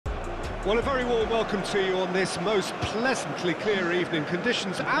Well, a very warm welcome to you on this most pleasantly clear evening.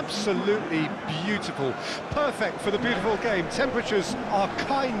 Conditions absolutely beautiful. Perfect for the beautiful game. Temperatures are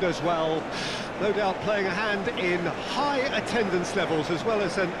kind as well. No doubt playing a hand in high attendance levels as well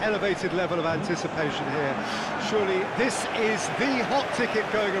as an elevated level of anticipation here. Surely this is the hot ticket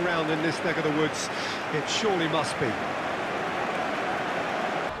going around in this neck of the woods. It surely must be.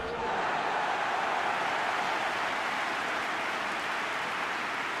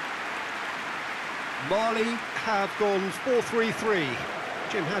 Mali have gone 4-3-3.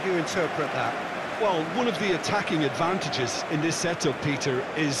 Jim, how do you interpret that? Well, one of the attacking advantages in this setup, Peter,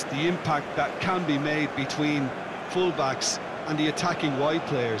 is the impact that can be made between fullbacks and the attacking wide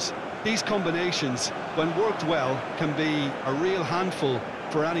players. These combinations, when worked well, can be a real handful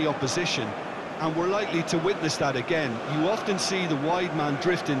for any opposition, and we're likely to witness that again. You often see the wide man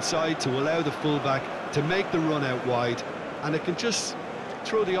drift inside to allow the fullback to make the run out wide, and it can just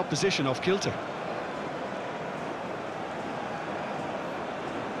throw the opposition off kilter.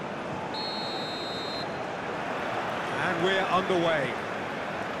 We're underway.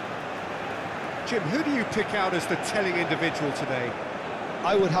 Jim, who do you pick out as the telling individual today?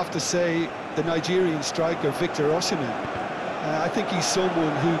 I would have to say the Nigerian striker Victor Osimhen. I think he's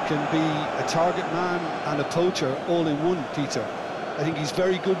someone who can be a target man and a poacher all in one, Peter. I think he's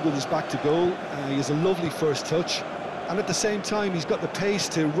very good with his back to goal. He has a lovely first touch, and at the same time he's got the pace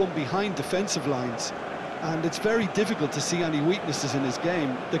to run behind defensive lines, and it's very difficult to see any weaknesses in his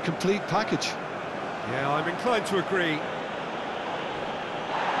game. The complete package. Yeah, I'm inclined to agree.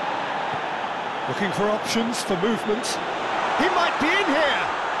 Looking for options for movement. He might be in here!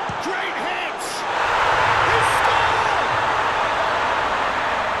 Great hit! He scored!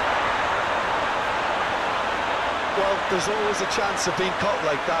 Well, there's always a chance of being caught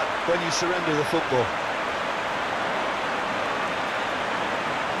like that when you surrender the football.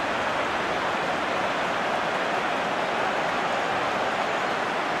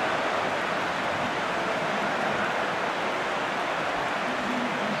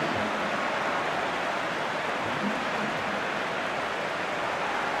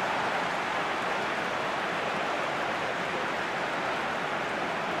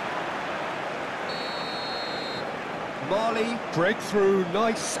 Mali break through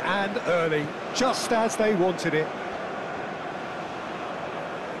nice and early, just as they wanted it.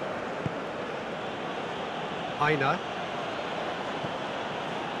 Aina.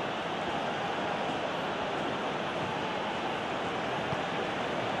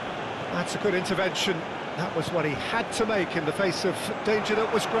 That's a good intervention. That was what he had to make in the face of danger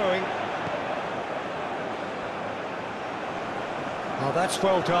that was growing. Oh, that's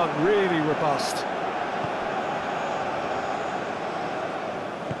well done, really robust.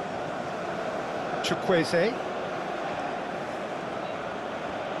 Chukwueze.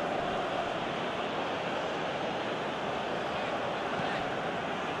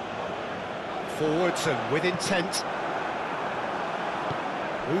 Forwards and with intent.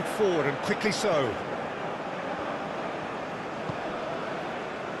 Move forward and quickly so.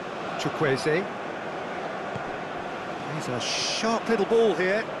 Chukwueze. He's a sharp little ball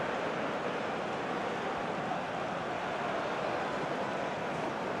here.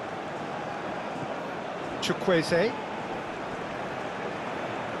 Chukwueze.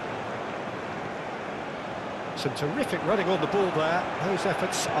 Some terrific running on the ball there. Those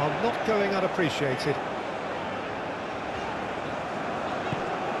efforts are not going unappreciated.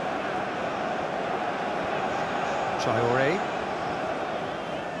 Traoré.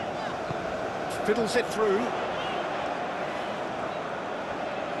 Fiddles it through.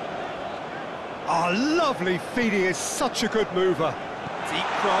 Oh, lovely feed. He is such a good mover. Deep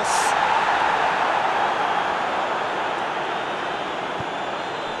cross.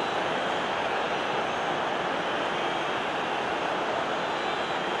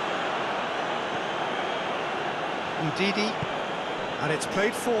 Ndidi, and it's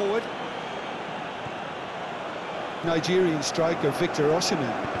played forward. Nigerian striker Victor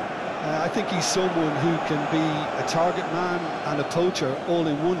Osimhen. I think he's someone who can be a target man and a poacher all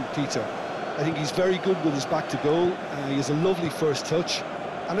in one, Peter. I think he's very good with his back to goal. He has a lovely first touch,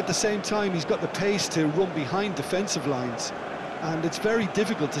 and at the same time he's got the pace to run behind defensive lines, and it's very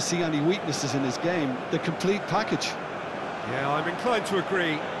difficult to see any weaknesses in his game. The complete package. Yeah, I'm inclined to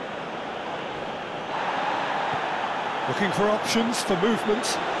agree. Looking for options for movement.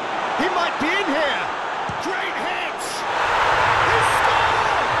 He might be in here! Great hit! He scored!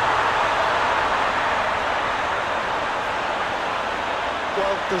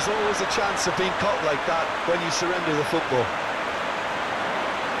 Well, there's always a chance of being caught like that when you surrender the football.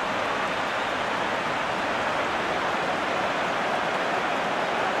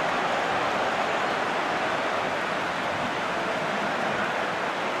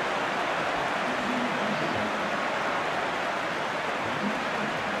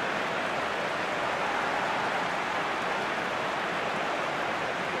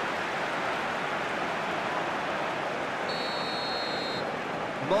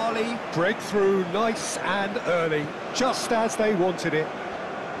 Mali break through nice and early, just as they wanted it.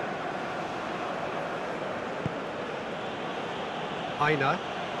 Aina.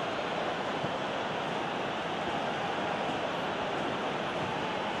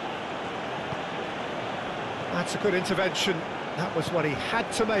 That's a good intervention. That was what he had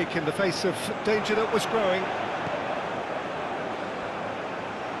to make in the face of danger that was growing.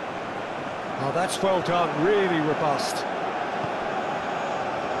 Oh, that's well done, really robust.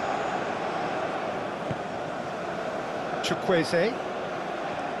 Chukwueze.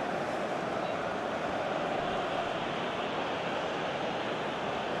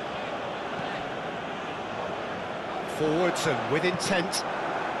 Forwards and with intent.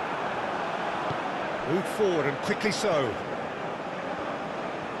 Move forward and quickly so.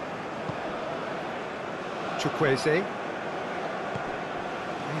 Chukwueze.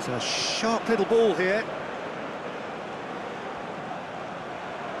 He's a sharp little ball here.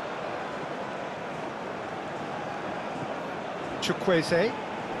 Chukwueze.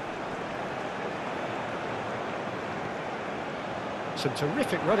 Some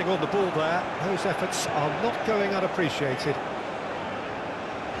terrific running on the ball there. Those efforts are not going unappreciated.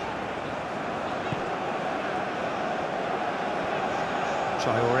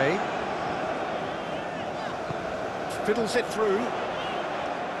 Traoré. Fiddles it through.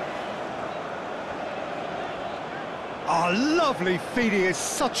 Oh, lovely feed, he is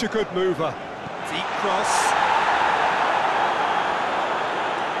such a good mover. Deep cross.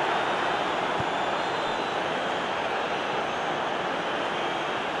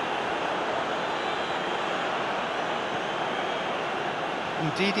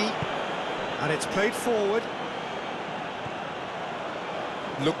 Ndidi, and it's played forward.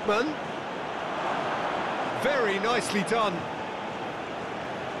 Lookman. Very nicely done.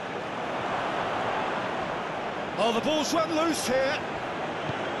 Oh, the ball's run loose here.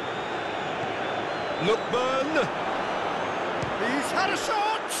 Lookman. He's had a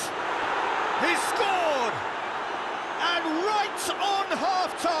shot. He's scored. And right on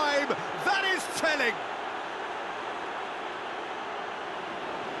half-time, that is telling.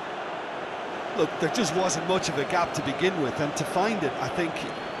 Look, there just wasn't much of a gap to begin with, and to find it, I think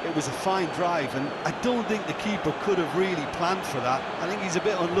it was a fine drive, and I don't think the keeper could have really planned for that. I think he's a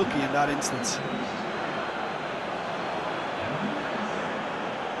bit unlucky in that instance.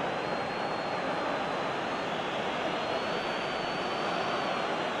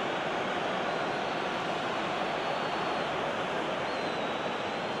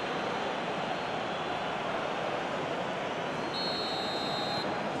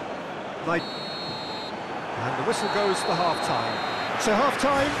 And the whistle goes for half-time. So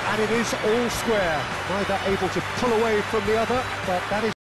half-time, and it is all square. Neither able to pull away from the other, but that is...